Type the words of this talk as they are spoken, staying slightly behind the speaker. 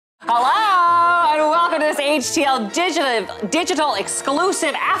Hello, and welcome to this HTL digital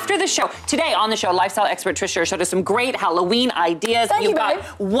exclusive after the show. Today on the show, lifestyle expert Trish Suhr showed us some great Halloween ideas. You've got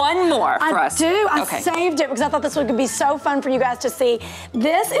one more for us. I saved it because I thought this would be so fun for you guys to see.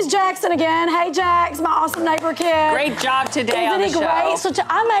 This is Jackson again. Hey, Jax, my awesome neighbor kid. Great job today on the show. Isn't he great? So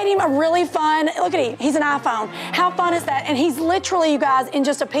I made him a really fun, look at him, he's an iPhone. How fun is that? And he's literally, you guys, in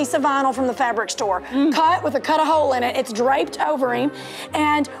just a piece of vinyl from the fabric store. Cut with a hole in it. It's draped over him.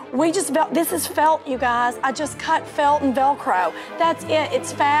 And we just felt, this is felt, you guys. I just cut felt and Velcro. That's it.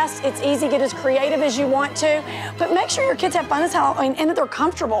 It's fast, it's easy, get as creative as you want to. But make sure your kids have fun as Halloween and that they're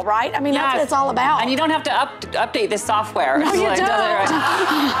comfortable, right? I mean, that's what it's all about. And you don't have to update this software. No, you don't.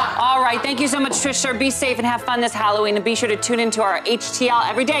 All right, thank you so much, Trish Suhr. Be safe and have fun this Halloween, and be sure to tune into our HTL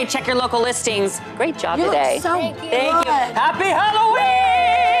every day. Check your local listings. Great job today. Look so good. Thank you. Happy Halloween!